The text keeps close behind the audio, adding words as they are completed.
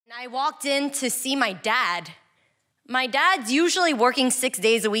I walked in to see my dad. My dad's usually working 6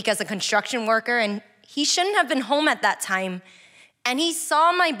 days a week as a construction worker, and he shouldn't have been home at that time. And he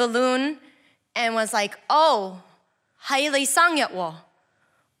saw my balloon and was like, oh, 係你生日喎.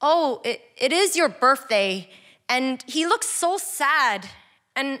 Oh, it is your birthday. And he looked so sad.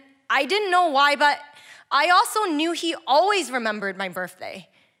 And I didn't know why, but I also knew he always remembered my birthday.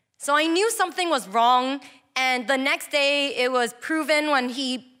 So I knew something was wrong. And the next day, it was proven when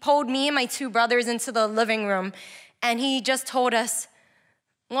he pulled me and my two brothers into the living room. And he just told us,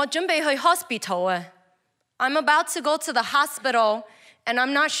 我準備去 hospital 啊. I'm about to go to the hospital, and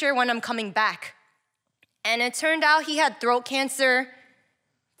I'm not sure when I'm coming back. And it turned out he had throat cancer.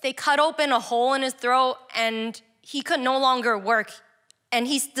 They cut open a hole in his throat, and he could no longer work. And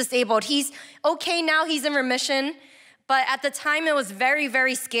he's disabled. He's okay now, he's in remission. But at the time, it was very,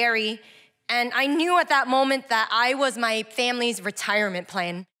 very scary. And I knew at that moment that I was my family's retirement plan.